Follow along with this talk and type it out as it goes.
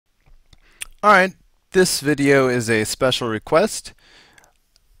Alright, this video is a special request.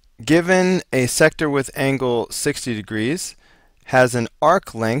 Given a sector with angle 60 degrees, has an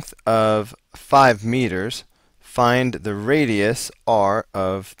arc length of 5 meters, find the radius r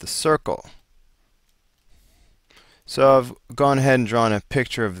of the circle. So I've gone ahead and drawn a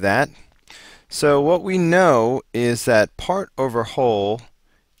picture of that. So what we know is that part over whole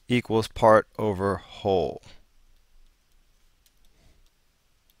equals part over whole.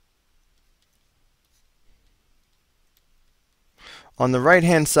 On the right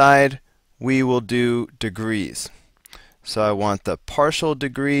hand side, we will do degrees. So I want the partial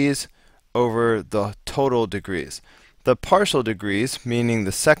degrees over the total degrees. The partial degrees, meaning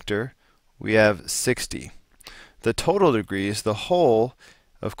the sector, we have 60. The total degrees, the whole,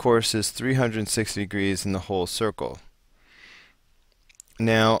 of course, is 360 degrees in the whole circle.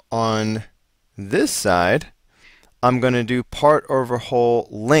 Now on this side, I'm going to do part over whole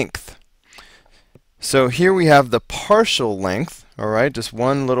length. So here we have the partial length, alright, just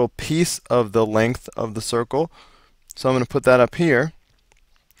one little piece of the length of the circle. So I'm going to put that up here.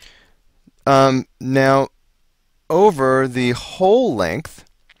 Now, over the whole length,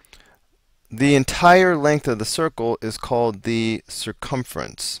 the entire length of the circle is called the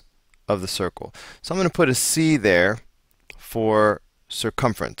circumference of the circle. So I'm going to put a C there for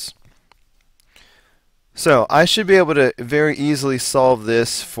circumference. So I should be able to very easily solve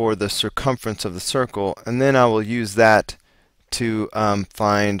this for the circumference of the circle, and then I will use that to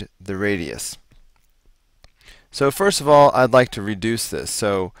find the radius. So first of all, I'd like to reduce this.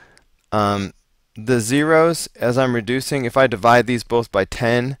 So the zeros, as I'm reducing, if I divide these both by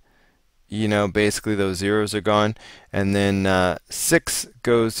 10, basically those zeros are gone. And then 6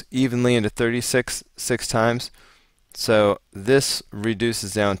 goes evenly into 36 6 times. So this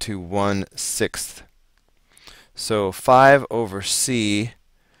reduces down to 1/6. So 5 over c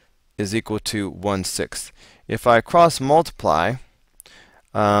is equal to 1/6. If I cross multiply,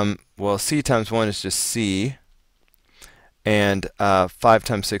 well, c times 1 is just c, and 5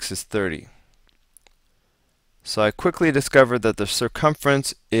 times 6 is 30. So I quickly discovered that the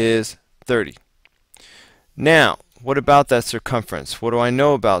circumference is 30. Now, what about that circumference? What do I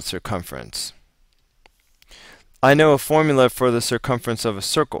know about circumference? I know a formula for the circumference of a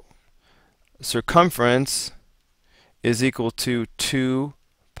circle. Circumference is equal to 2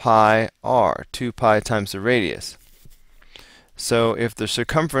 pi r, 2 pi times the radius. So if the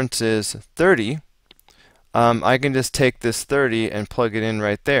circumference is 30, I can just take this 30 and plug it in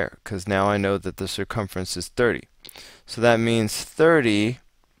right there, because now I know that the circumference is 30. So that means 30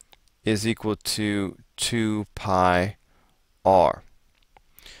 is equal to 2 pi r.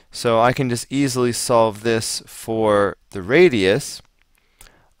 So I can just easily solve this for the radius.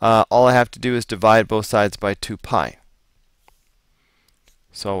 All I have to do is divide both sides by 2 pi.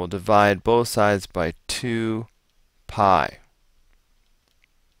 So I will divide both sides by 2 pi.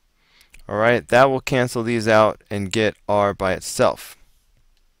 Alright, that will cancel these out and get r by itself.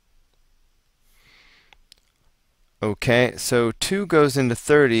 Okay, so 2 goes into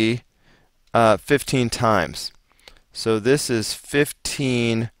 30 15 times. So this is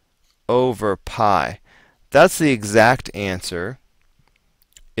 15 over pi. That's the exact answer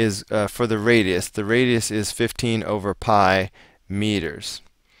is for the radius. The radius is 15 over pi meters.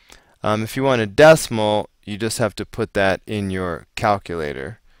 If you want a decimal, you just have to put that in your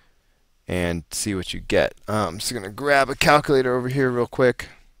calculator and see what you get. I'm just going to grab a calculator over here real quick.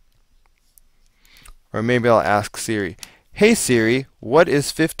 Or maybe I'll ask Siri. Hey Siri, what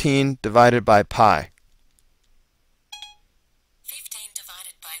is 15 divided by pi? 15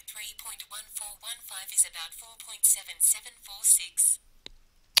 divided by 3.1415 is about 4.7746.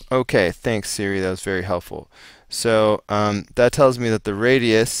 Okay, thanks Siri, that was very helpful. So that tells me that the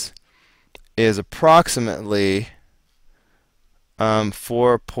radius is approximately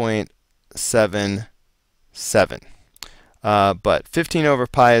 4.77. But 15 over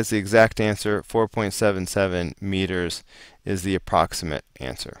pi is the exact answer. 4.77 meters is the approximate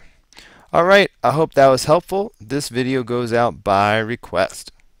answer. Alright, I hope that was helpful. This video goes out by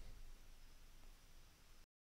request.